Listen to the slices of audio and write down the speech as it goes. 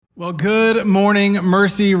Well, good morning,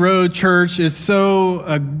 Mercy Road Church. It's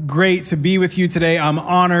so great to be with you today. I'm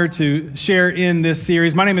honored to share in this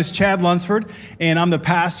series. My name is Chad Lunsford, and I'm the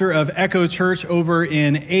pastor of Echo Church over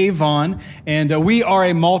in Avon. And we are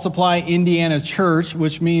a Multiply Indiana church,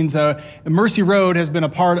 which means Mercy Road has been a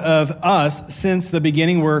part of us since the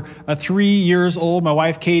beginning. We're 3 years old, my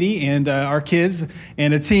wife Katie and our kids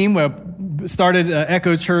and a team started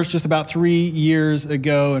Echo Church just about 3 years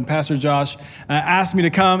ago, and Pastor Josh asked me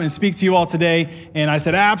to come and speak to you all today, and I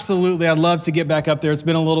said, absolutely, I'd love to get back up there. It's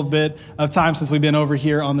been a little bit of time since we've been over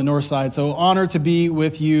here on the north side, so honored to be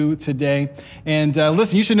with you today. And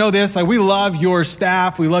listen, you should know this, we love your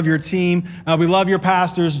staff, we love your team, we love your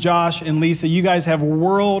pastors, Josh and Lisa. You guys have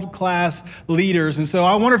world-class leaders, and so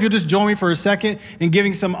I wonder if you'll just join me for a second in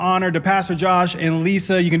giving some honor to Pastor Josh and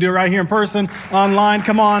Lisa. You can do it right here in person, online,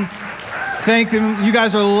 come on. Thank them. You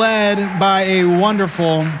guys are led by a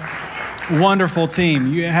wonderful team.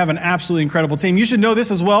 You have an absolutely incredible team. You should know this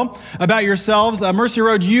as well about yourselves. Mercy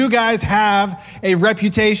Road, you guys have a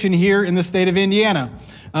reputation here in the state of Indiana.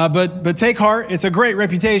 But take heart, it's a great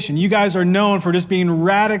reputation. You guys are known for just being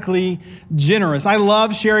radically generous. I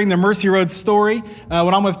love sharing the Mercy Road story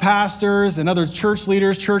when I'm with pastors and other church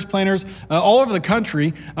leaders, church planners all over the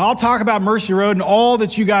country. I'll talk about Mercy Road and all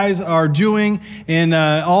that you guys are doing and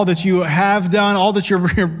all that you have done, all that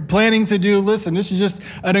you're planning to do. Listen, this is just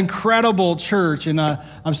an incredible church, and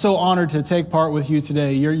I'm so honored to take part with you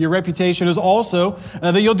today. Your reputation is also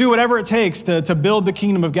that you'll do whatever it takes to build the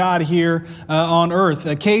kingdom of God here on earth.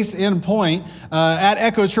 Case in point, at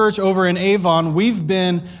Echo Church over in Avon, we've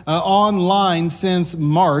been online since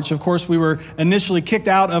March. Of course, we were initially kicked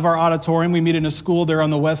out of our auditorium. We meet in a school there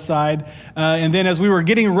on the west side. And then as we were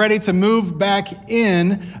getting ready to move back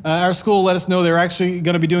in, our school let us know they're actually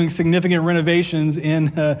going to be doing significant renovations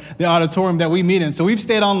in the auditorium that we meet in. So we've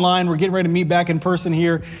stayed online. We're getting ready to meet back in person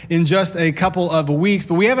here in just a couple of weeks.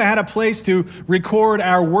 But we haven't had a place to record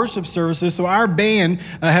our worship services. So our band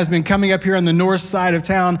has been coming up here on the north side of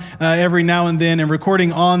town every now and then and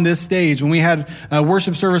recording on this stage. When we had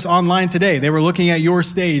worship service online today, they were looking at your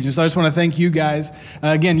stage. And so I just want to thank you guys.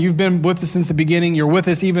 Again, you've been with us since the beginning. You're with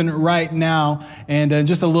us even right now. And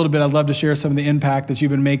just a little bit, I'd love to share some of the impact that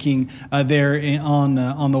you've been making there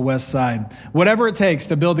on the west side. Whatever it takes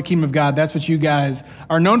to build the kingdom of God, that's what you guys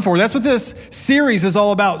are known for. That's what this series is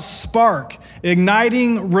all about. Spark,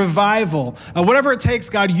 igniting revival. Whatever it takes,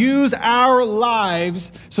 God, use our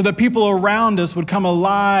lives so that people around us would come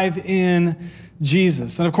alive in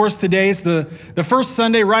Jesus. And of course, today's the first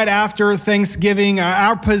Sunday right after Thanksgiving.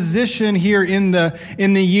 Our position here in the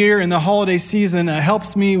year, in the holiday season,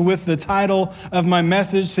 helps me with the title of my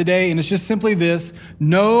message today. And it's just simply this: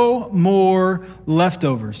 no more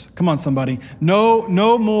leftovers. Come on, somebody.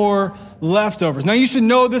 No more leftovers. Now, you should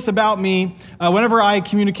know this about me. Whenever I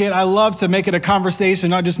communicate, I love to make it a conversation,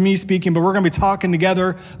 not just me speaking, but we're going to be talking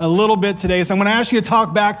together a little bit today. So I'm going to ask you to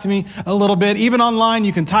talk back to me a little bit. Even online,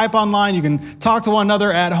 you can type online, you can talk to one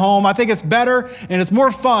another at home. I think it's better and it's more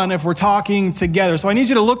fun if we're talking together. So I need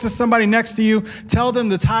you to look to somebody next to you, tell them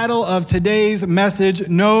the title of today's message: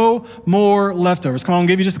 no more leftovers. Come on, I'll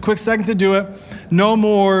give you just a quick second to do it. No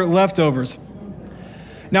more leftovers.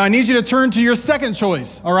 Now I need you to turn to your second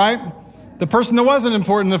choice, all right? The person that wasn't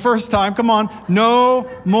important the first time, come on. No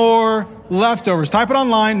more leftovers. Type it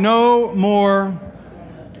online, no more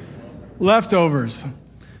leftovers.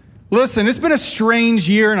 Listen, it's been a strange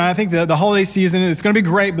year, and I think the holiday season, it's going to be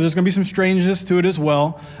great, but there's going to be some strangeness to it as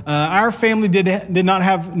well. Our family did not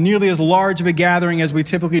have nearly as large of a gathering as we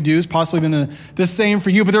typically do. It's possibly been the same for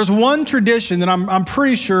you, but there's one tradition that I'm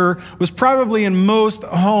pretty sure was probably in most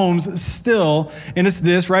homes still, and it's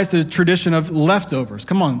this, right? It's the tradition of leftovers.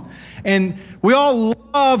 Come on. And we all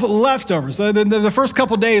love leftovers. So the first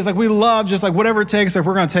couple days, we love just whatever it takes, we're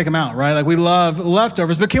going to take them out, right? We love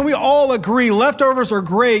leftovers. But can we all agree leftovers are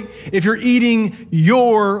great if you're eating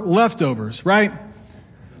your leftovers, right?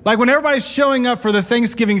 When everybody's showing up for the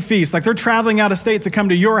Thanksgiving feast, they're traveling out of state to come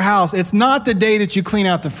to your house, it's not the day that you clean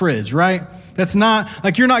out the fridge, right? That's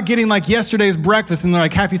not, you're not getting yesterday's breakfast and they're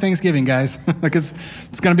happy Thanksgiving, guys.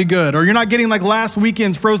 It's going to be good. Or you're not getting last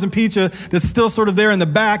weekend's frozen pizza that's still sort of there in the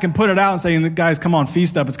back and put it out and saying, guys, come on,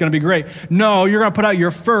 feast up, it's going to be great. No, you're going to put out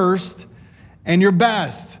your first and your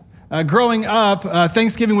best. Growing up,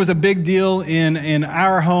 Thanksgiving was a big deal in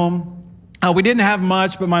our home. We didn't have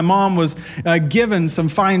much, but my mom was given some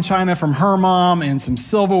fine china from her mom and some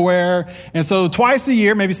silverware. And so twice a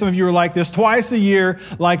year, maybe some of you were like this, twice a year,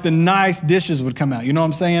 like the nice dishes would come out. You know what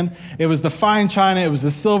I'm saying? It was the fine china, it was the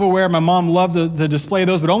silverware. My mom loved to display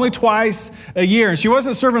those, but only twice a year. And she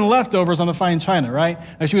wasn't serving leftovers on the fine china, right?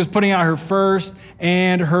 She was putting out her first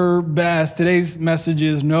and her best. Today's message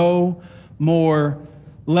is no more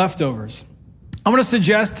leftovers. I'm going to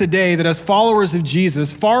suggest today that as followers of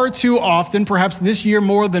Jesus, far too often, perhaps this year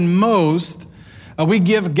more than most, we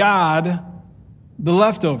give God the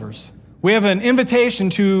leftovers. We have an invitation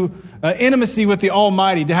to intimacy with the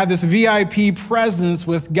Almighty, to have this VIP presence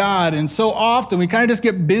with God. And so often we kind of just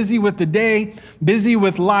get busy with the day, busy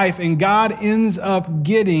with life, and God ends up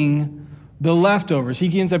getting the leftovers.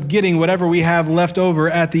 He ends up getting whatever we have left over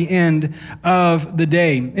at the end of the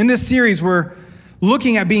day. In this series, we're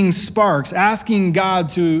looking at being sparks, asking God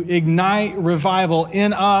to ignite revival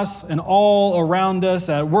in us and all around us,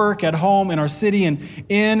 at work, at home, in our city, and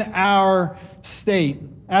in our state.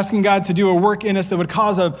 Asking God to do a work in us that would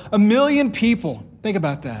cause a million people, think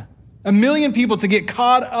about that, 1 million people to get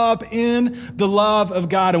caught up in the love of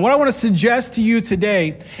God. And what I want to suggest to you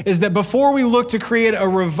today is that before we look to create a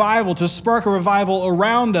revival, to spark a revival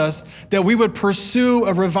around us, that we would pursue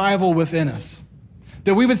a revival within us.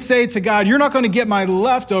 That we would say to God, you're not going to get my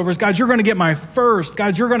leftovers. God, you're going to get my first.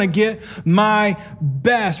 God, you're going to get my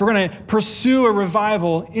best. We're going to pursue a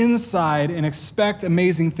revival inside and expect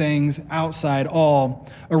amazing things outside all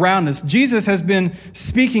around us. Jesus has been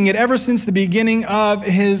speaking it ever since the beginning of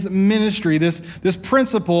his ministry, this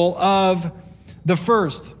principle of the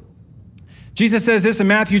first. Jesus says this in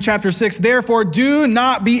Matthew chapter 6, therefore do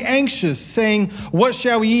not be anxious, saying, what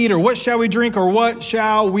shall we eat, or what shall we drink, or what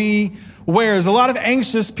shall we wear? There's a lot of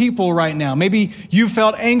anxious people right now. Maybe you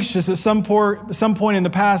felt anxious at some point in the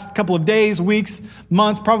past couple of days, weeks,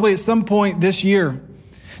 months, probably at some point this year.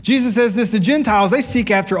 Jesus says this, the Gentiles, they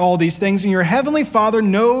seek after all these things, and your heavenly Father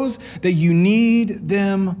knows that you need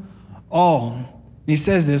them all. And he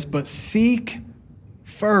says this, but seek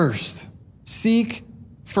first. Seek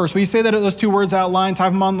first. Will you say that those two words outline,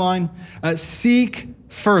 type them online? Seek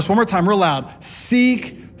first. One more time, real loud.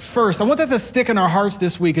 Seek first. I want that to stick in our hearts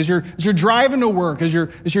this week as you're driving to work, as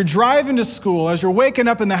you're driving to school, as you're waking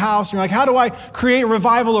up in the house, you're like, how do I create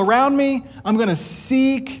revival around me? I'm going to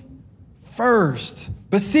seek first.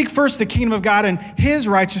 But seek first the kingdom of God and his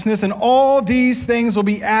righteousness, and all these things will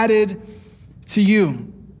be added to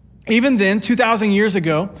you. Even then, 2,000 years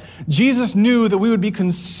ago, Jesus knew that we would be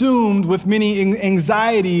consumed with many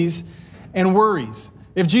anxieties and worries.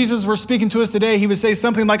 If Jesus were speaking to us today, he would say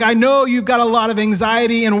something like, I know you've got a lot of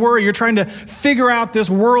anxiety and worry. You're trying to figure out this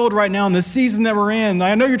world right now and the season that we're in.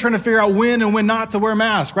 I know you're trying to figure out when and when not to wear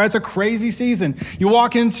masks, right? It's a crazy season. You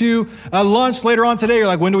walk into lunch later on today, you're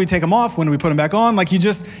like, when do we take them off? When do we put them back on? Like you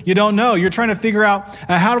don't know. You're trying to figure out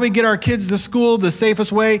how do we get our kids to school the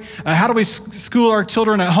safest way? How do we school our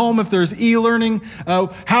children at home if there's e-learning?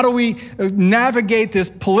 How do we navigate this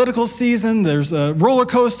political season? There's a roller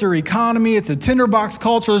coaster economy. It's a tinderbox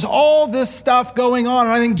culture. There's all this stuff going on.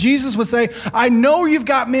 And I think Jesus would say, I know you've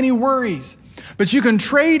got many worries, but you can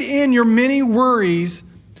trade in your many worries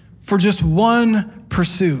for just one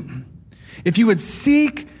pursuit. If you would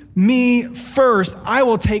seek me first, I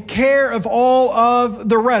will take care of all of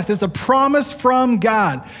the rest. It's a promise from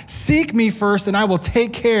God. Seek me first, and I will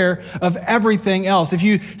take care of everything else. If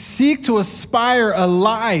you seek to aspire a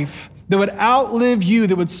life that would outlive you,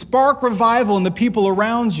 that would spark revival in the people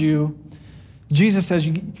around you, Jesus says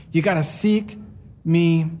you got to seek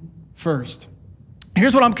me first.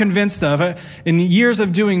 Here's what I'm convinced of. In years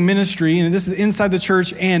of doing ministry, and this is inside the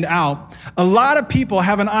church and out, a lot of people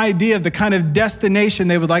have an idea of the kind of destination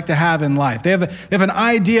they would like to have in life. They have an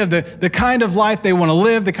idea of the kind of life they want to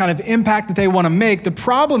live, the kind of impact that they want to make. The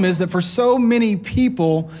problem is that for so many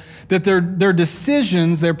people, that their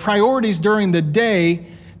decisions, their priorities during the day,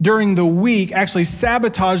 during the week, actually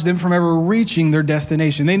sabotage them from ever reaching their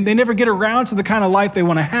destination. They never get around to the kind of life they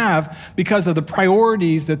want to have because of the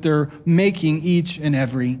priorities that they're making each and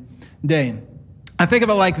every day. I think of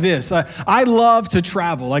it like this. I love to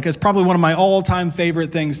travel. Like it's probably one of my all-time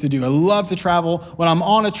favorite things to do. I love to travel. When I'm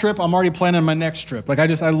on a trip, I'm already planning my next trip. Like I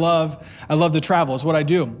love to travel. It's what I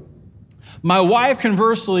do. My wife,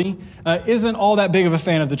 conversely, isn't all that big of a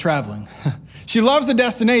fan of the traveling. She loves the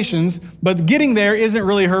destinations, but getting there isn't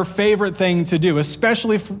really her favorite thing to do,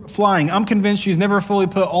 especially flying. I'm convinced she's never fully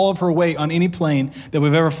put all of her weight on any plane that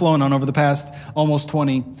we've ever flown on over the past almost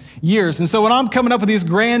 20 years. And so when I'm coming up with these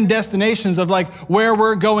grand destinations of like where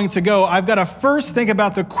we're going to go, I've got to first think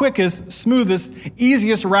about the quickest, smoothest,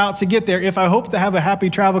 easiest route to get there if I hope to have a happy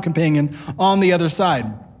travel companion on the other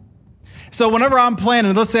side. So whenever I'm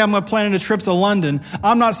planning, let's say I'm planning a trip to London,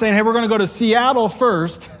 I'm not saying, hey, we're going to go to Seattle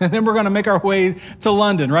first, and then we're going to make our way to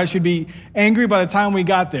London, right? She'd be angry by the time we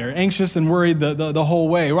got there, anxious and worried the whole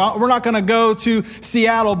way. We're not going to go to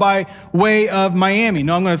Seattle by way of Miami.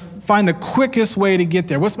 No, I'm going to find the quickest way to get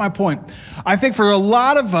there. What's my point? I think for a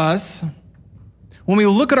lot of us, when we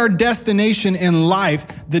look at our destination in life,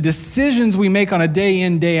 the decisions we make on a day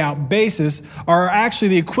in, day out basis are actually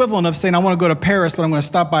the equivalent of saying, I want to go to Paris, but I'm going to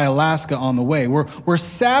stop by Alaska on the way. We're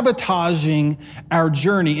sabotaging our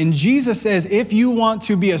journey. And Jesus says, if you want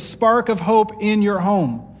to be a spark of hope in your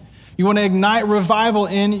home, you want to ignite revival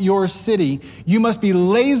in your city, you must be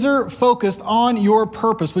laser focused on your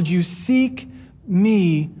purpose. Would you seek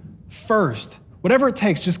me first? Whatever it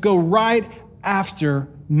takes, just go right after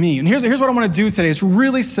me. And here's what I want to do today. It's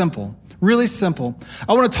really simple, really simple.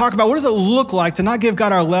 I want to talk about what does it look like to not give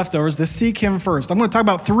God our leftovers, to seek him first. I'm going to talk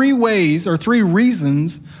about 3 ways or 3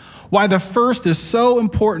 reasons why the first is so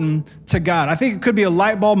important to God. I think it could be a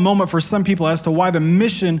light bulb moment for some people as to why the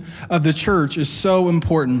mission of the church is so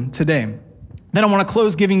important today. Then I want to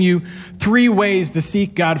close giving you 3 ways to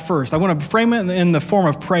seek God first. I want to frame it in the form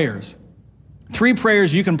of prayers. 3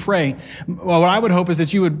 prayers you can pray. Well, what I would hope is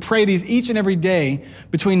that you would pray these each and every day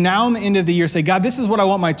between now and the end of the year. Say, God, this is what I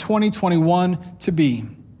want my 2021 to be.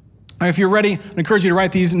 If you're ready, I encourage you to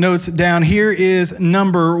write these notes down. Here is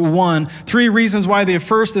number 1. 3 reasons why the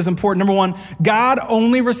first is important. Number 1, God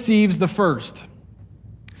only receives the first.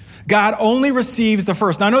 God only receives the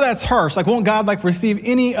first. Now, I know that's harsh. Like, won't God receive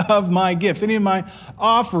any of my gifts, any of my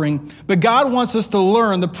offering? But God wants us to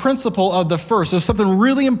learn the principle of the first. There's something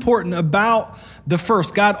really important about the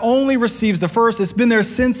first. God only receives the first. It's been there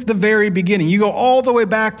since the very beginning. You go all the way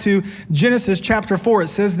back to Genesis chapter 4. It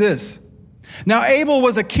says this. Now, Abel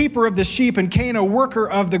was a keeper of the sheep and Cain a worker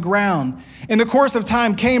of the ground. In the course of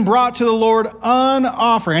time, Cain brought to the Lord an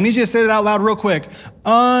offering. I need you to say that out loud real quick.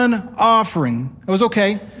 An offering. It was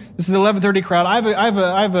okay. This is the 11:30 crowd.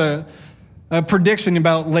 I have a prediction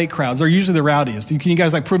about late crowds. They're usually the rowdiest. Can you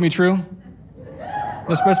guys prove me true?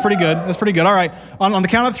 That's pretty good. That's pretty good. All right. On the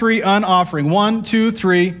count of 3, an offering. 1, 2,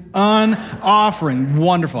 3, an offering.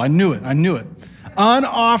 Wonderful. I knew it. An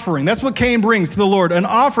offering. That's what Cain brings to the Lord. An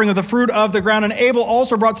offering of the fruit of the ground. And Abel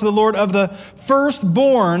also brought to the Lord of the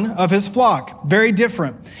firstborn of his flock. Very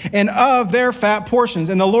different. And of their fat portions.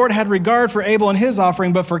 And the Lord had regard for Abel and his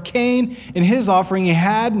offering, but for Cain and his offering, he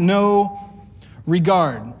had no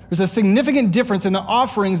regard. There's a significant difference in the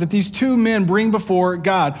offerings that these 2 men bring before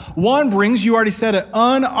God. One brings, you already said it,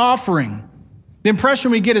 an offering. The impression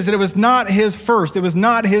we get is that it was not his first. It was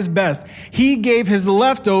not his best. He gave his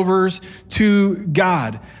leftovers to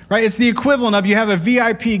God, right? It's the equivalent of you have a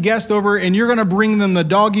VIP guest over and you're going to bring them the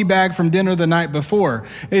doggy bag from dinner the night before.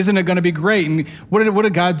 Isn't it going to be great? And what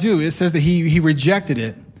did God do? It says that he rejected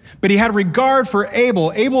it. But he had regard for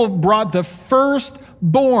Abel. Abel brought the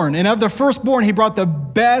firstborn, and of the firstborn, he brought the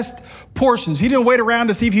best portions. He didn't wait around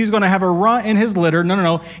to see if he was going to have a runt in his litter.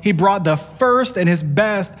 No. He brought the first and his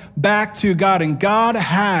best back to God, and God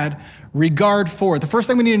had regard for it. The first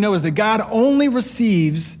thing we need to know is that God only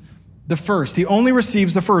receives the first. He only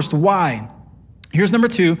receives the first. Why? Here's number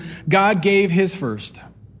 2. God gave his first.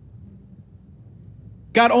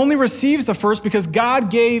 God only receives the first because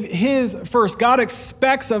God gave his first. God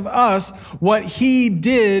expects of us what he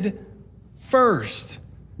did first.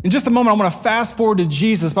 In just a moment, I want to fast forward to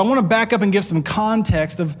Jesus, but I want to back up and give some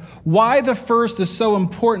context of why the first is so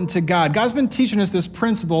important to God. God's been teaching us this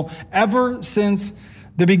principle ever since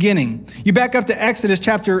the beginning. You back up to Exodus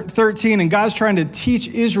chapter 13, and God's trying to teach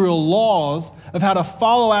Israel laws of how to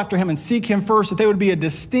follow after him and seek him first, that they would be a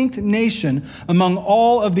distinct nation among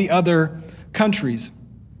all of the other countries.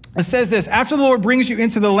 It says this, after the Lord brings you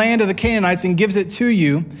into the land of the Canaanites and gives it to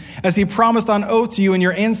you, as he promised on oath to you and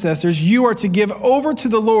your ancestors, you are to give over to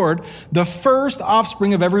the Lord the first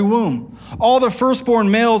offspring of every womb. All the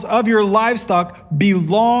firstborn males of your livestock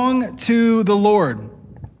belong to the Lord.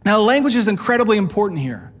 Now, language is incredibly important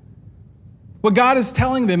here. What God is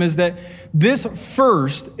telling them is that this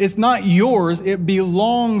first, it's not yours, it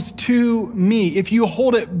belongs to me. If you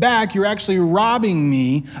hold it back, you're actually robbing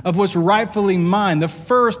me of what's rightfully mine. The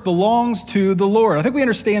first belongs to the Lord. I think we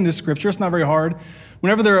understand this scripture. It's not very hard.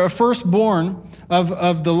 Whenever a firstborn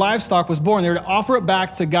of the livestock was born, they were to offer it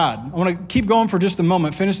back to God. I want to keep going for just a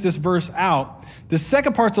moment, finish this verse out. The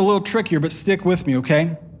second part's a little trickier, but stick with me,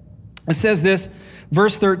 okay? It says this,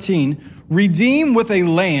 verse 13, redeem with a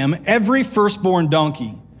lamb every firstborn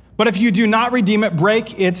donkey. But if you do not redeem it,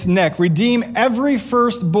 break its neck. Redeem every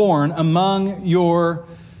firstborn among your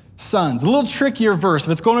sons. A little trickier verse.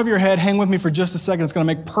 If it's going over your head, hang with me for just a second. It's going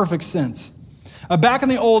to make perfect sense. Back in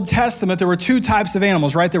the Old Testament, there were two types of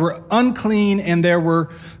animals, right? There were unclean and there were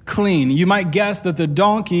clean. You might guess that the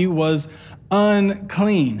donkey was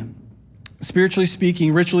unclean. Spiritually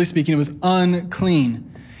speaking, ritually speaking, it was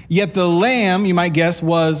unclean. Yet the lamb, you might guess,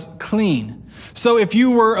 was clean. So if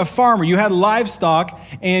you were a farmer, you had livestock,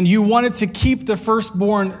 and you wanted to keep the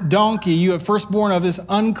firstborn donkey, you have firstborn of this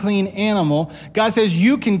unclean animal, God says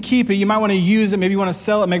you can keep it. You might want to use it. Maybe you want to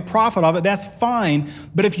sell it, make profit of it. That's fine.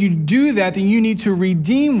 But if you do that, then you need to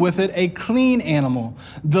redeem with it a clean animal.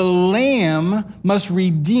 The lamb must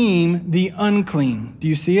redeem the unclean. Do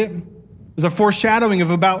you see it? There's a foreshadowing of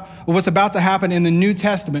what's about to happen in the New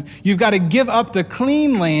Testament. You've got to give up the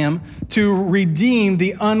clean lamb to redeem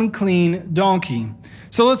the unclean donkey.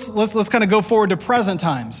 So let's kind of go forward to present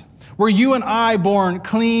times. Were you and I born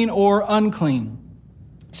clean or unclean?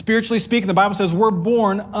 Spiritually speaking, the Bible says we're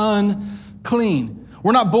born unclean.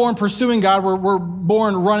 We're not born pursuing God. We're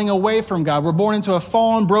born running away from God. We're born into a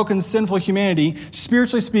fallen, broken, sinful humanity.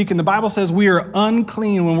 Spiritually speaking, the Bible says we are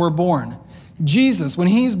unclean when we're born. Jesus, when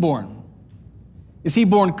he's born, is he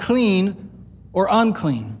born clean or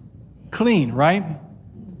unclean? Clean, right?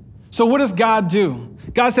 So what does God do?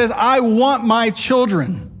 God says, I want my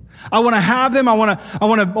children. I want to have them. I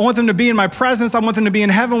want them to be in my presence. I want them to be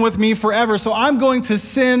in heaven with me forever. So I'm going to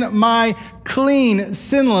send my clean,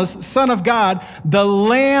 sinless Son of God, the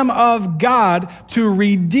Lamb of God, to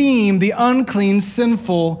redeem the unclean,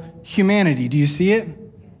 sinful humanity. Do you see it?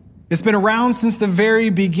 It's been around since the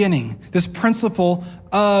very beginning, this principle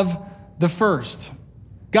of the first.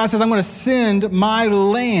 God says, I'm going to send my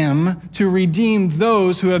lamb to redeem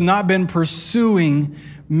those who have not been pursuing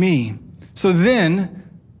me. So then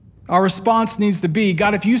our response needs to be,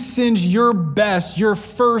 God, if you send your best, your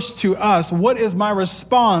first to us, what is my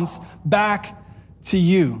response back to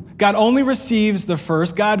you? God only receives the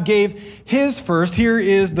first. God gave his first. Here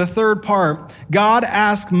is the third part. God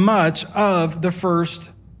asked much of the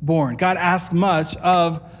firstborn. God asked much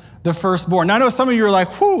of the firstborn. Now, I know some of you are like,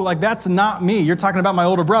 whew, like that's not me. You're talking about my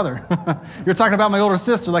older brother. You're talking about my older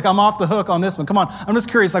sister. Like I'm off the hook on this one. Come on. I'm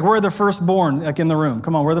just curious, like where are the firstborn like in the room?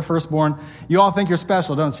 Come on, where are the firstborn? You all think you're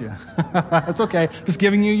special, don't you? It's okay. Just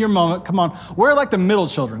giving you your moment. Come on. Where are like the middle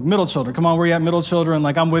children? Middle children. Come on, where you at middle children?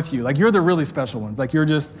 Like I'm with you. Like you're the really special ones. Like you're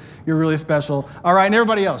really special. All right, and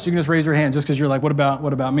everybody else, you can just raise your hand just because you're like, what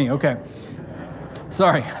about me? Okay.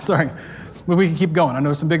 Sorry. But we can keep going. I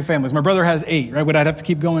know some big families. My brother has 8, right? But I'd have to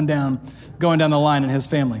keep going down the line in his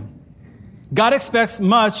family. God expects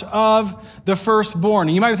much of the firstborn.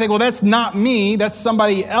 And you might think, well, that's not me. That's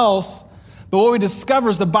somebody else. But what we discover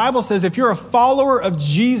is the Bible says if you're a follower of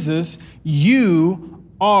Jesus, you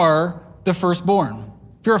are the firstborn.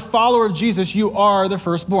 If you're a follower of Jesus, you are the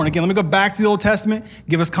firstborn. Again, let me go back to the Old Testament,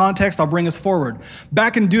 give us context. I'll bring us forward.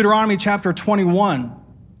 Back in Deuteronomy chapter 21,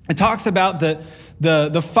 it talks about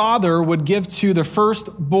the father would give to the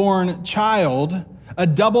firstborn child a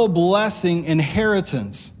double blessing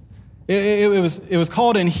inheritance. It was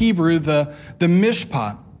called in Hebrew the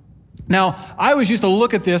mishpat. Now, I always used to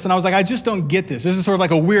look at this and I was like, I just don't get this. This is sort of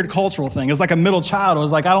like a weird cultural thing. It's like a middle child. I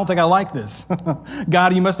was like, I don't think I like this.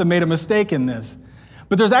 God, you must have made a mistake in this.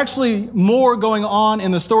 But there's actually more going on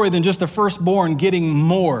in the story than just the firstborn getting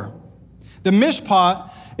more. The mishpat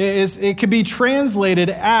it could be translated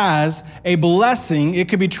as a blessing. It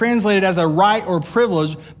could be translated as a right or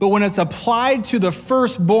privilege. But when it's applied to the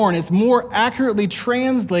firstborn, it's more accurately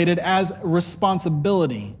translated as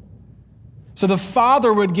responsibility. So the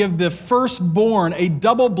father would give the firstborn a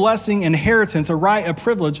double blessing inheritance, a right, a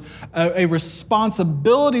privilege, a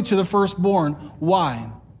responsibility to the firstborn. Why?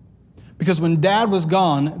 Because when dad was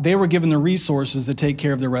gone, they were given the resources to take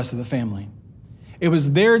care of the rest of the family. It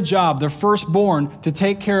was their job, the firstborn, to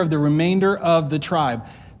take care of the remainder of the tribe.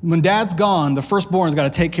 When dad's gone, the firstborn's got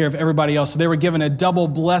to take care of everybody else. So they were given a double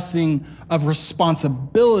blessing of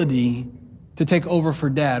responsibility to take over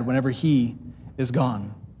for dad whenever he is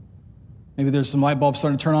gone. Maybe there's some light bulbs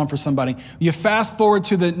starting to turn on for somebody. You fast forward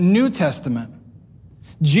to the New Testament.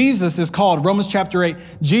 Jesus is called, Romans chapter 8,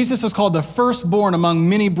 Jesus is called the firstborn among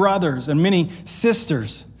many brothers and many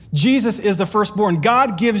sisters. Jesus is the firstborn.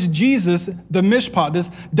 God gives Jesus the mishpat,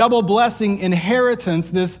 this double blessing inheritance,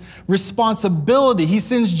 this responsibility. He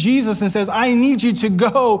sends Jesus and says, I need you to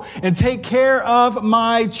go and take care of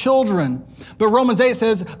my children. But Romans 8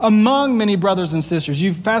 says, among many brothers and sisters.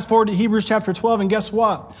 You fast forward to Hebrews chapter 12, and guess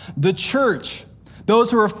what? The church,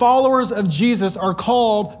 those who are followers of Jesus, are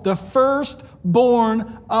called the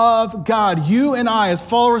firstborn of God. You and I, as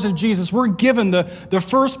followers of Jesus, we're given the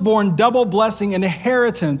firstborn double blessing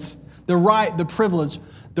inheritance, the right, the privilege,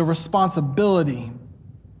 the responsibility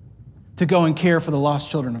to go and care for the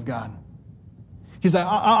lost children of God. He's like,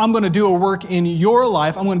 I'm going to do a work in your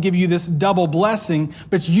life. I'm going to give you this double blessing,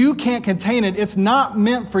 but you can't contain it. It's not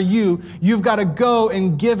meant for you. You've got to go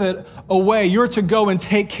and give it away. You're to go and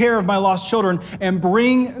take care of my lost children and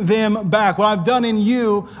bring them back. What I've done in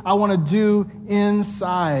you, I want to do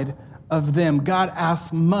inside of them. God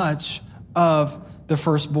asks much of the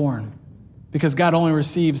firstborn because God only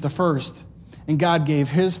receives the first. And God gave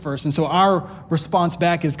his first. And so our response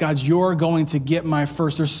back is, God, you're going to get my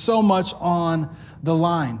first. There's so much on the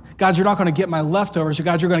line. God, you're not going to get my leftovers.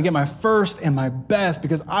 God, you're going to get my first and my best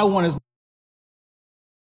because I want as much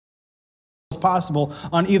as possible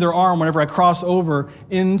on either arm whenever I cross over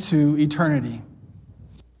into eternity.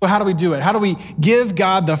 So how do we do it? How do we give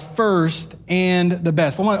God the first and the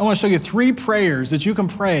best? I want to show you 3 prayers that you can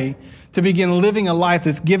pray to begin living a life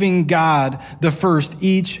that's giving God the first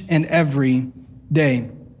each and every day.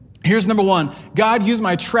 Here's number 1. God, use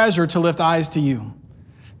my treasure to lift eyes to you.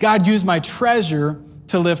 God, use my treasure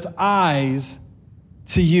to lift eyes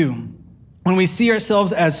to you. When we see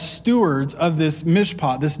ourselves as stewards of this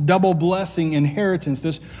mishpat, this double blessing inheritance,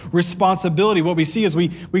 this responsibility, what we see is we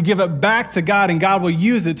give it back to God and God will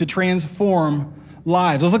use it to transform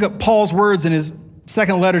lives. Let's look at Paul's words in his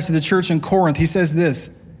second letter to the church in Corinth. He says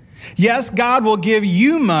this, yes, God will give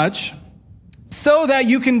you much so that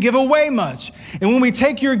you can give away much. And when we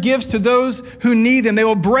take your gifts to those who need them, they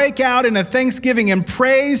will break out in a thanksgiving and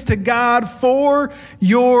praise to God for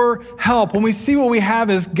your help. When we see what we have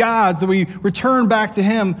as God's, that we return back to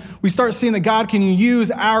him, we start seeing that God can use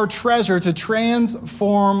our treasure to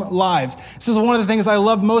transform lives. This is one of the things I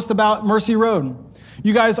love most about Mercy Road.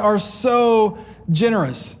 You guys are so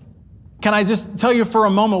generous. Can I just tell you for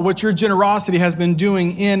a moment what your generosity has been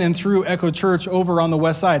doing in and through Echo Church over on the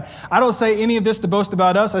west side? I don't say any of this to boast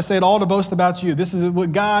about us. I say it all to boast about you. This is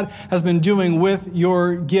what God has been doing with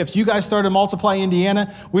your gifts. You guys started Multiply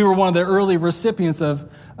Indiana. We were one of the early recipients of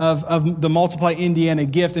the Multiply Indiana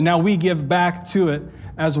gift, and now we give back to it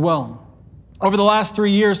as well. Over the last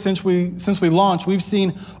 3 years since we launched, we've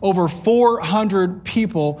seen over 400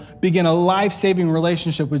 people begin a life-saving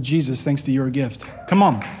relationship with Jesus thanks to your gift. Come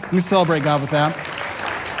on, let me celebrate God with that.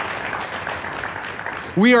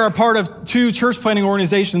 We are a part of 2 church planting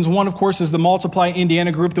organizations. One, of course, is the Multiply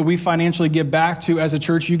Indiana group that we financially give back to as a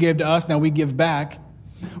church. You gave to us, now we give back.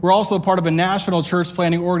 We're also a part of a national church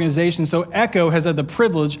planting organization. So Echo has had the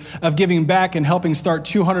privilege of giving back and helping start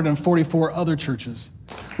 244 other churches.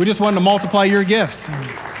 We just wanted to multiply your gifts.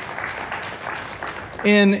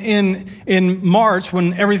 In March,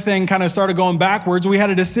 when everything kind of started going backwards, we had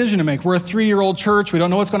a decision to make. We're a 3-year-old church. We don't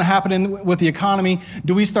know what's going to happen with the economy.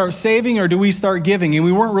 Do we start saving or do we start giving? And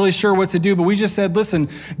we weren't really sure what to do, but we just said, listen,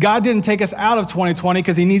 God didn't take us out of 2020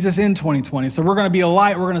 because he needs us in 2020. So we're going to be a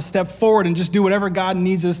light. We're going to step forward and just do whatever God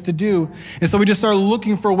needs us to do. And so we just started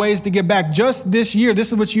looking for ways to give back. Just this year,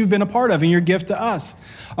 this is what you've been a part of in your gift to us.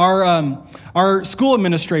 Our school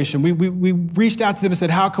administration, we reached out to them and said,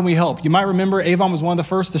 how can we help? You might remember Avon was one of the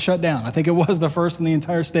first to shut down. I think it was the first in the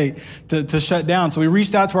entire state to shut down. So we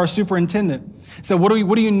reached out to our superintendent, said, what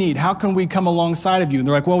do you need? How can we come alongside of you? And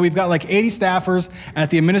they're like, well, we've got like 80 staffers at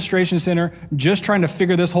the administration center just trying to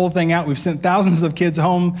figure this whole thing out. We've sent thousands of kids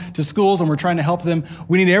home to schools and we're trying to help them.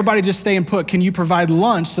 We need everybody just stay and put. Can you provide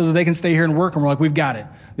lunch so that they can stay here and work? And we're like, we've got it.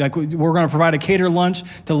 Like, we're going to provide a catered lunch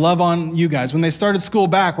to love on you guys. When they started school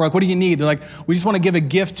back, we're like, what do you need? They're like, we just want to give a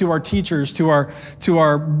gift to our teachers, to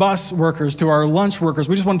our bus workers, to our lunch workers.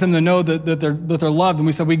 We just want them to know that they're loved. And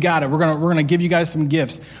we said, we got it. We're going to give you guys some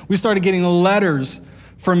gifts. We started getting letters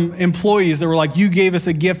from employees that were like, you gave us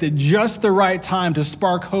a gift at just the right time to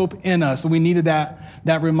spark hope in us. And we needed that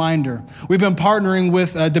reminder. We've been partnering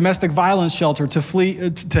with a domestic violence shelter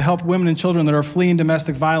to help women and children that are fleeing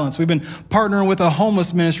domestic violence. We've been partnering with a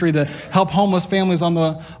homeless ministry to help homeless families on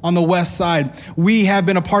the west side. We have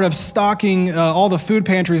been a part of stocking all the food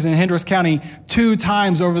pantries in Hendricks County 2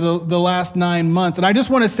 times over the last 9 months. And I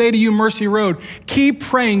just want to say to you, Mercy Road, keep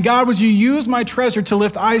praying. God, would you use my treasure to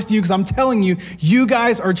lift eyes to you? Because I'm telling you, you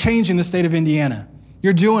guys are changing the state of Indiana.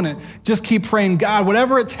 You're doing it. Just keep praying. God,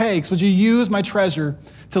 whatever it takes, would you use my treasure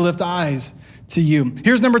to lift eyes to you?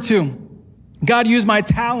 Here's number 2. God, use my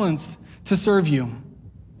talents to serve you.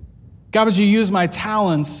 God, would you use my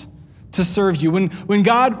talents to serve you? When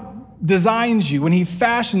God designs you, when he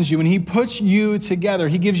fashions you, when he puts you together,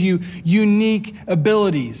 he gives you unique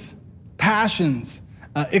abilities, passions,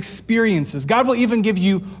 experiences. God will even give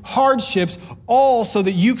you hardships, all so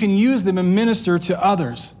that you can use them and minister to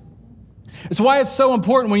others. It's why it's so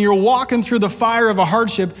important when you're walking through the fire of a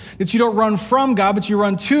hardship that you don't run from God, but you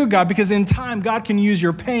run to God, because in time, God can use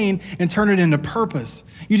your pain and turn it into purpose.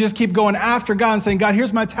 You just keep going after God and saying, God,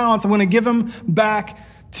 here's my talents. I'm going to give them back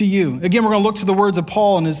to you. Again, we're going to look to the words of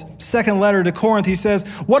Paul in his second letter to Corinth. He says,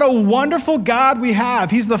 what a wonderful God we have.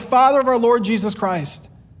 He's the Father of our Lord Jesus Christ,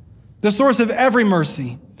 the source of every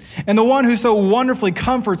mercy, and the one who so wonderfully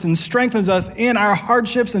comforts and strengthens us in our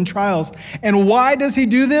hardships and trials. And why does he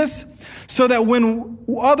do this? So that when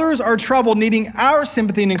others are troubled, needing our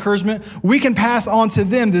sympathy and encouragement, we can pass on to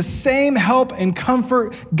them the same help and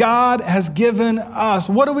comfort God has given us.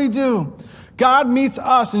 What do? God meets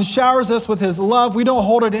us and showers us with his love. We don't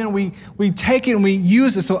hold it in. We take it and we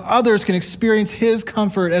use it so others can experience his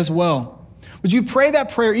comfort as well. Would you pray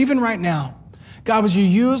that prayer even right now? God, would you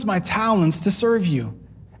use my talents to serve you?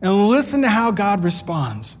 And listen to how God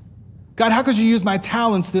responds. God, how could you use my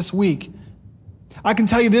talents this week? I can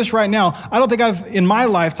tell you this right now. I don't think I've, in my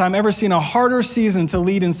lifetime, ever seen a harder season to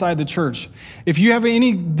lead inside the church. If you have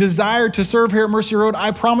any desire to serve here at Mercy Road,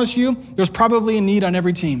 I promise you, there's probably a need on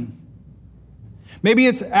every team. Maybe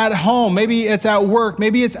it's at home, maybe it's at work,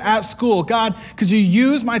 maybe it's at school. God, could you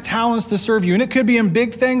use my talents to serve you? And it could be in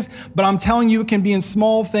big things, but I'm telling you, it can be in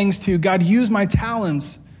small things too. God, use my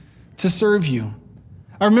talents to serve you.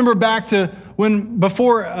 I remember back to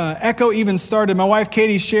before Echo even started, my wife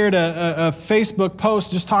Katie shared a Facebook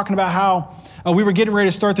post just talking about how we were getting ready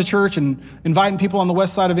to start the church and inviting people on the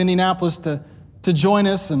west side of Indianapolis to join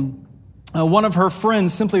us. And one of her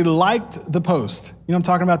friends simply liked the post. You know, I'm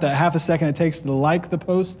talking about that half a second it takes to like the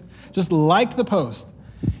post. Just liked the post.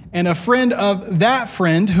 And a friend of that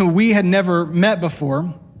friend, who we had never met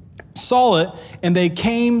before, saw it, and they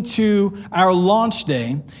came to our launch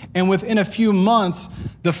day. And within a few months,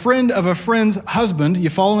 the friend of a friend's husband, you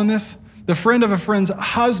following this? The friend of a friend's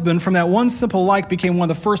husband from that one simple like became one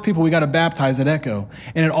of the first people we got to baptize at Echo.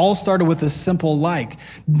 And it all started with a simple like.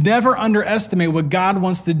 Never underestimate what God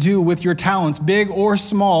wants to do with your talents, big or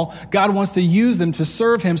small. God wants to use them to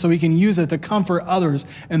serve him so he can use it to comfort others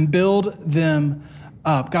and build them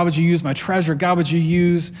up. God, would you use my treasure? God, would you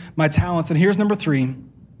use my talents? And here's number 3.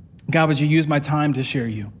 God, would you use my time to share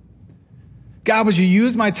you? God, would you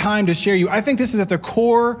use my time to share you? I think this is at the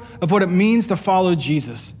core of what it means to follow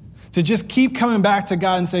Jesus. To just keep coming back to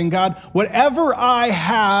God and saying, God, whatever I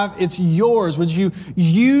have, it's yours. Would you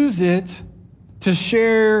use it to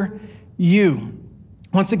share you?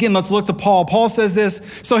 Once again, let's look to Paul. Paul says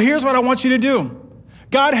this, so here's what I want you to do.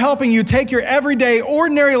 God helping you take your everyday,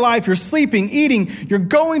 ordinary life, you're sleeping, eating, you're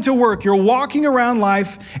going to work, you're walking around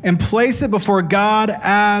life, and place it before God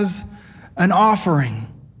as an offering.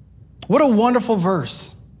 What a wonderful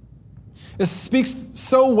verse. It speaks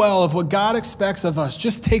so well of what God expects of us.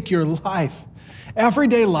 Just take your life,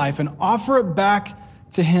 everyday life, and offer it back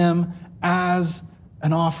to him as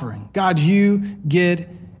an offering. God, you get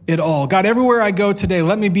it all. God, everywhere I go today,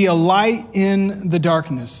 let me be a light in the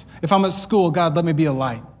darkness. If I'm at school, God, let me be a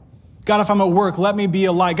light. God, if I'm at work, let me be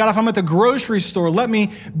a light. God, if I'm at the grocery store, let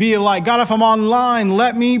me be a light. God, if I'm online,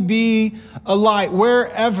 let me be a light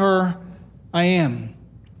wherever I am.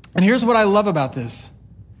 And here's what I love about this.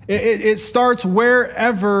 It starts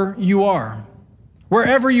wherever you are.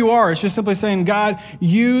 Wherever you are, it's just simply saying, God,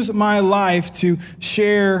 use my life to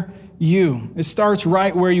share you. It starts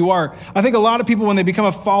right where you are. I think a lot of people, when they become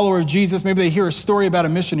a follower of Jesus, maybe they hear a story about a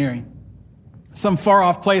missionary, some far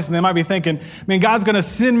off place, and they might be thinking, God's going to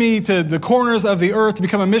send me to the corners of the earth to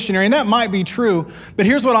become a missionary. And that might be true. But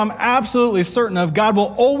here's what I'm absolutely certain of. God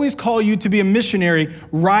will always call you to be a missionary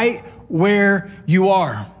right where you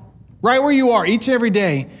are. Right where you are, each and every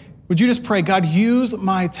day. Would you just pray, God, use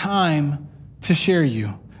my time to share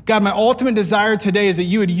you. God, my ultimate desire today is that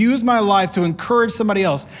you would use my life to encourage somebody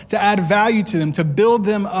else, to add value to them, to build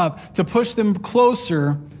them up, to push them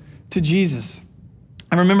closer to Jesus.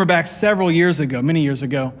 I remember back several years ago, many years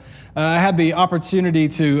ago, I had the opportunity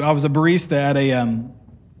I was a barista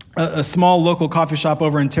at a small local coffee shop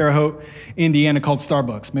over in Terre Haute, Indiana called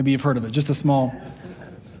Starbucks. Maybe you've heard of it, just a small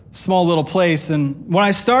little place. And when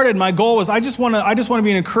I started, my goal was I just want to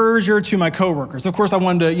be an encourager to my coworkers. Of course, I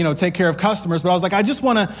wanted to, take care of customers, but I was like, I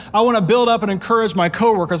want to build up and encourage my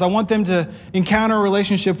coworkers. I want them to encounter a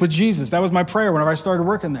relationship with Jesus. That was my prayer whenever I started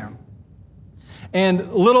working there.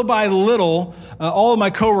 And little by little, all of my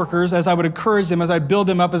coworkers, as I would encourage them, as I'd build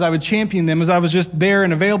them up, as I would champion them, as I was just there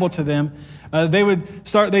and available to them,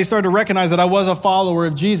 they started to recognize that I was a follower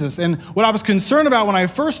of Jesus. And what I was concerned about when I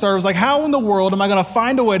first started was like, how in the world am I going to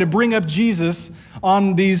find a way to bring up Jesus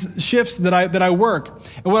on these shifts that I work?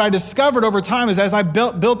 And what I discovered over time is as I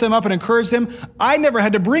built them up and encouraged them, I never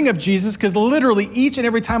had to bring up Jesus because literally each and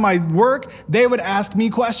every time I work, they would ask me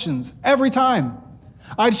questions every time.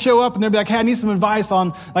 I'd show up and they'd be like, hey, I need some advice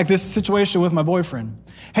on like this situation with my boyfriend.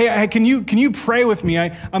 Hey, can you pray with me?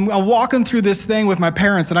 I'm walking through this thing with my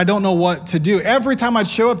parents and I don't know what to do. Every time I'd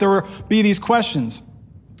show up, there would be these questions.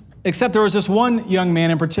 Except there was this one young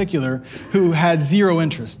man in particular who had zero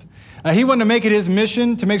interest. He wanted to make it his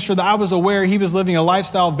mission to make sure that I was aware he was living a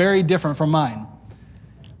lifestyle very different from mine.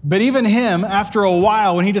 But even him, after a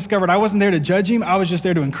while, when he discovered I wasn't there to judge him, I was just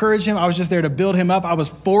there to encourage him. I was just there to build him up. I was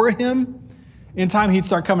for him. In time, he'd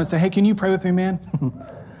start coming and say, hey, can you pray with me, man?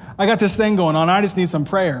 I got this thing going on. I just need some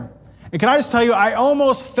prayer. And can I just tell you, I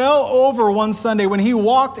almost fell over one Sunday when he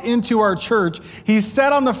walked into our church. He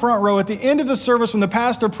sat on the front row at the end of the service when the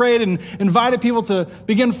pastor prayed and invited people to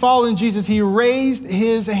begin following Jesus. He raised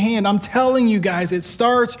his hand. I'm telling you guys, it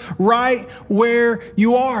starts right where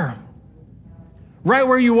you are. Right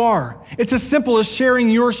where you are. It's as simple as sharing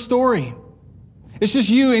your story. It's just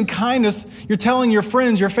you in kindness. You're telling your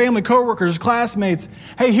friends, your family, coworkers, classmates,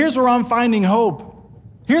 hey, here's where I'm finding hope.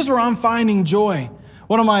 Here's where I'm finding joy.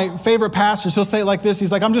 One of my favorite pastors, he'll say it like this.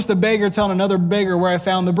 He's like, I'm just a beggar telling another beggar where I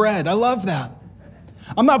found the bread. I love that.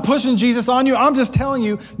 I'm not pushing Jesus on you. I'm just telling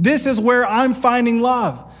you, this is where I'm finding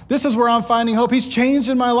love. This is where I'm finding hope. He's changed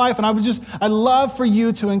in my life, and I'd love for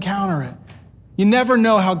you to encounter it. You never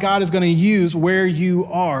know how God is going to use where you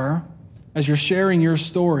are as you're sharing your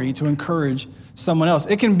story to encourage someone else.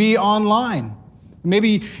 It can be online.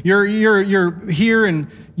 Maybe you're here and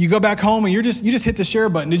you go back home and you just hit the share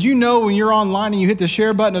button. Did you know when you're online and you hit the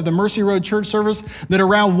share button of the Mercy Road Church service that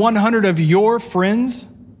around 100 of your friends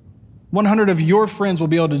will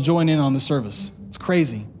be able to join in on the service? It's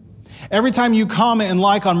crazy. Every time you comment and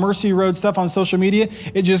like on Mercy Road stuff on social media,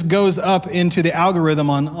 it just goes up into the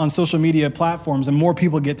algorithm on social media platforms and more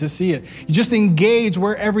people get to see it. You just engage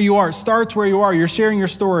wherever you are. It starts where you are. You're sharing your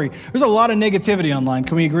story. There's a lot of negativity online.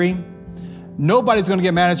 Can we agree? Nobody's going to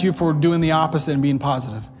get mad at you for doing the opposite and being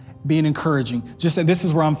positive, being encouraging. Just say, this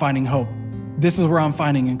is where I'm finding hope. This is where I'm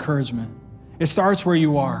finding encouragement. It starts where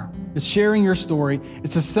you are. It's sharing your story.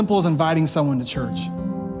 It's as simple as inviting someone to church.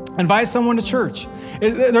 Invite someone to church.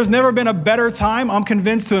 There's never been a better time, I'm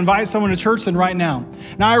convinced, to invite someone to church than right now.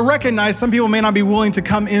 Now, I recognize some people may not be willing to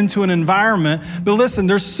come into an environment, but listen,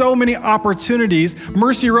 there's so many opportunities.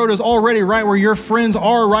 Mercy Road is already right where your friends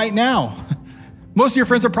are right now. Most of your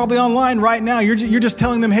friends are probably online right now. You're just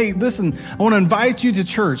telling them, hey, listen, I want to invite you to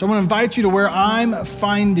church. I want to invite you to where I'm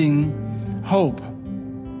finding hope.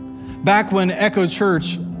 Back when Echo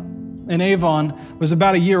Church in Avon was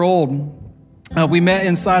about a year old, we met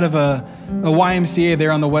inside of a YMCA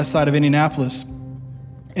there on the west side of Indianapolis.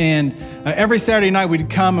 And every Saturday night we'd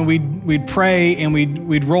come and we'd pray and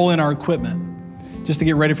we'd roll in our equipment just to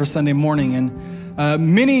get ready for Sunday morning.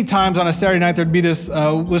 And many times on a Saturday night, there'd be this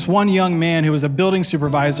one young man who was a building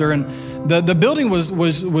supervisor, and the building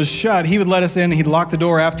was shut. He would let us in, and he'd lock the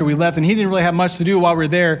door after we left, and he didn't really have much to do while we were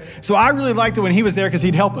there. So I really liked it when he was there because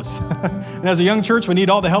he'd help us. And as a young church, we need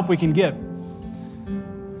all the help we can get.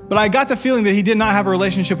 But I got the feeling that he did not have a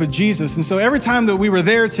relationship with Jesus. And so every time that we were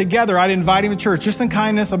there together, I'd invite him to church just in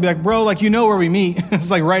kindness. I'd be like, bro, like, you know where we meet.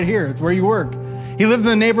 It's like right here. It's where you work. He lived in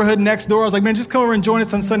the neighborhood next door. I was like, man, just come over and join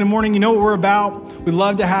us on Sunday morning. You know what we're about. We'd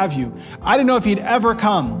love to have you. I didn't know if he'd ever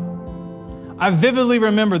come. I vividly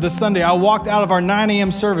remember this Sunday, I walked out of our 9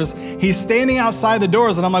 a.m. service. He's standing outside the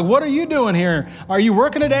doors, and I'm like, what are you doing here? Are you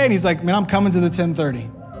working today? And he's like, man, I'm coming to the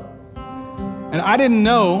 10:30. And I didn't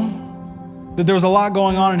know that there was a lot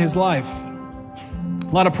going on in his life.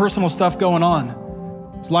 A lot of personal stuff going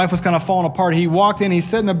on. His life was kind of falling apart. He walked in, he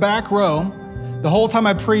sat in the back row. The whole time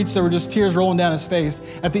I preached, there were just tears rolling down his face.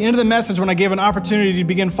 At the end of the message, when I gave an opportunity to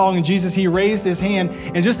begin following Jesus, he raised his hand,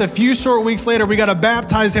 and just a few short weeks later, we got to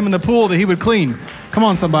baptize him in the pool that he would clean. Come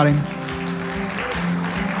on, somebody.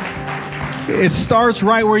 It starts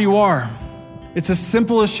right where you are. It's as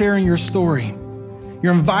simple as sharing your story.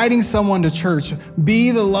 You're inviting someone to church. Be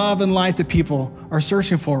the love and light that people are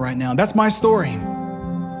searching for right now. That's my story.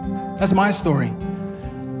 That's my story.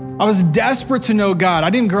 I was desperate to know God. I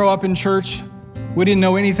didn't grow up in church. We didn't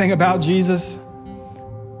know anything about Jesus.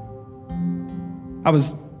 I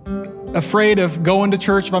was afraid of going to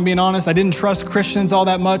church, if I'm being honest. I didn't trust Christians all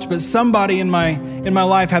that much, but somebody in my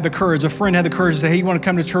life had the courage. A friend had the courage to say, hey, you want to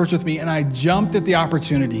come to church with me? And I jumped at the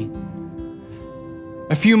opportunity.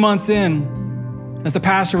 A few months in, as the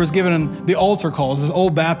pastor was giving the altar calls, this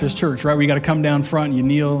old Baptist church, right? Where you got to come down front and you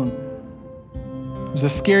kneel. And it was the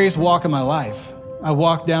scariest walk of my life. I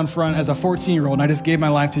walked down front as a 14-year-old and I just gave my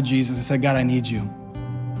life to Jesus. I said, God, I need you.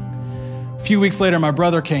 A few weeks later, my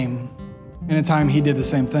brother came, and in time, he did the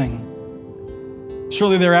same thing.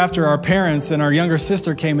 Shortly thereafter, our parents and our younger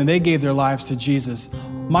sister came and they gave their lives to Jesus.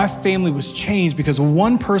 My family was changed because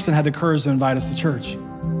one person had the courage to invite us to church.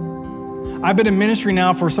 I've been in ministry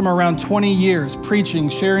now for somewhere around 20 years, preaching,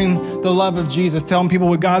 sharing the love of Jesus, telling people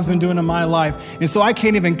what God's been doing in my life. And so I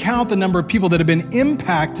can't even count the number of people that have been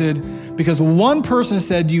impacted because one person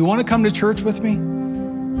said, do you want to come to church with me?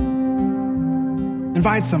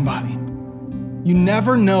 Invite somebody. You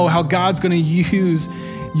never know how God's going to use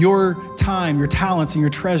your time, your talents, and your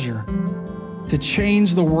treasure to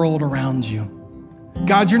change the world around you.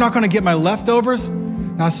 God, you're not going to get my leftovers.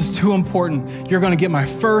 No, this is too important. You're going to get my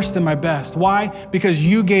first and my best. Why? Because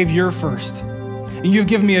you gave your first. And you've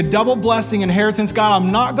given me a double blessing inheritance. God,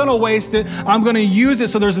 I'm not going to waste it. I'm going to use it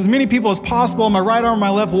so there's as many people as possible on my right arm, my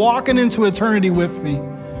left, walking into eternity with me.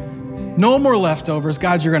 No more leftovers.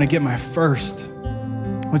 God, you're going to get my first.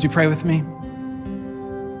 Would you pray with me?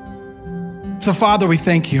 So, Father, we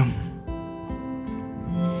thank you.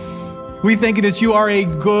 We thank you that you are a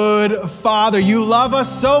good Father. You love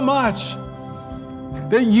us so much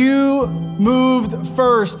that you moved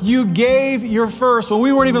first. You gave your first. When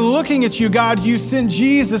we weren't even looking at you, God, you sent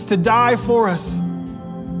Jesus to die for us.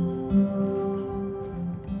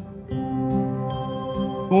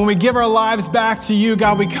 When we give our lives back to you,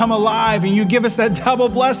 God, we come alive and you give us that double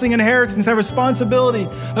blessing inheritance, that responsibility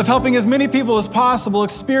of helping as many people as possible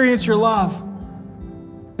experience your love.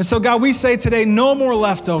 And so, God, we say today, no more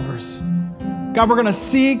leftovers. God, we're going to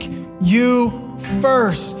seek you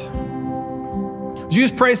first. Would you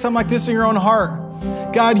just pray something like this in your own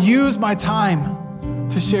heart? God, use my time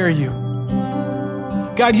to share you.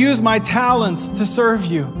 God, use my talents to serve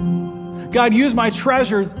you. God, use my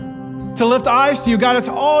treasure to lift eyes to you. God, it's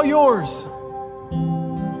all yours.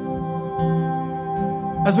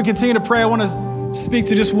 As we continue to pray, I want to speak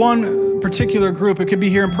to just one particular group. It could be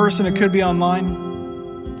here in person, it could be online.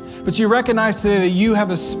 But you recognize today that you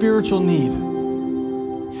have a spiritual need.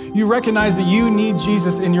 You recognize that you need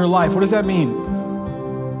Jesus in your life. What does that mean?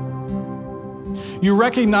 You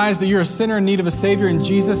recognize that you're a sinner in need of a Savior, and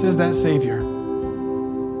Jesus is that Savior.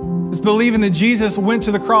 It's believing that Jesus went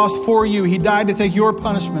to the cross for you. He died to take your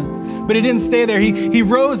punishment, but he didn't stay there. He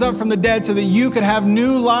rose up from the dead so that you could have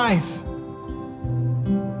new life.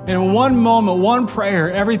 And in one moment, one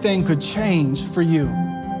prayer, everything could change for you.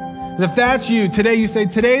 If that's you, today you say,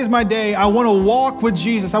 today is my day. I want to walk with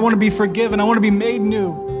Jesus. I want to be forgiven. I want to be made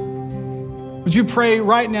new. Would you pray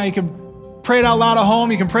right now? You can pray it out loud at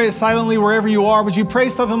home. You can pray it silently wherever you are. Would you pray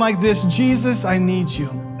something like this? Jesus, I need you.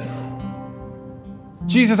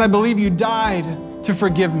 Jesus, I believe you died to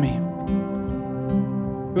forgive me.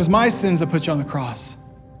 It was my sins that put you on the cross.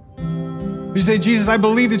 Would you say, Jesus, I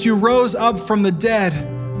believe that you rose up from the dead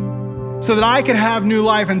so that I could have new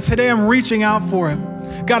life, and today I'm reaching out for it.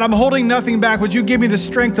 God, I'm holding nothing back. Would you give me the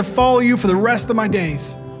strength to follow you for the rest of my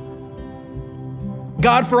days?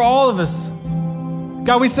 God, for all of us,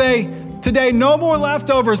 God, we say today, no more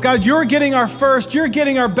leftovers. God, you're getting our first. You're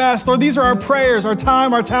getting our best. Lord, these are our prayers, our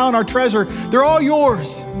time, our talent, our treasure. They're all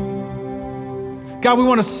yours. God, we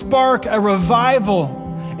want to spark a revival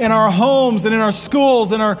in our homes and in our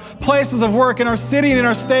schools, in our places of work, in our city and in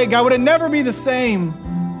our state. God, would it never be the same?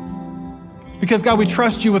 Because, God, we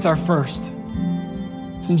trust you with our first.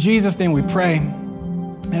 It's in Jesus' name we pray.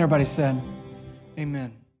 And everybody said,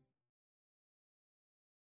 amen.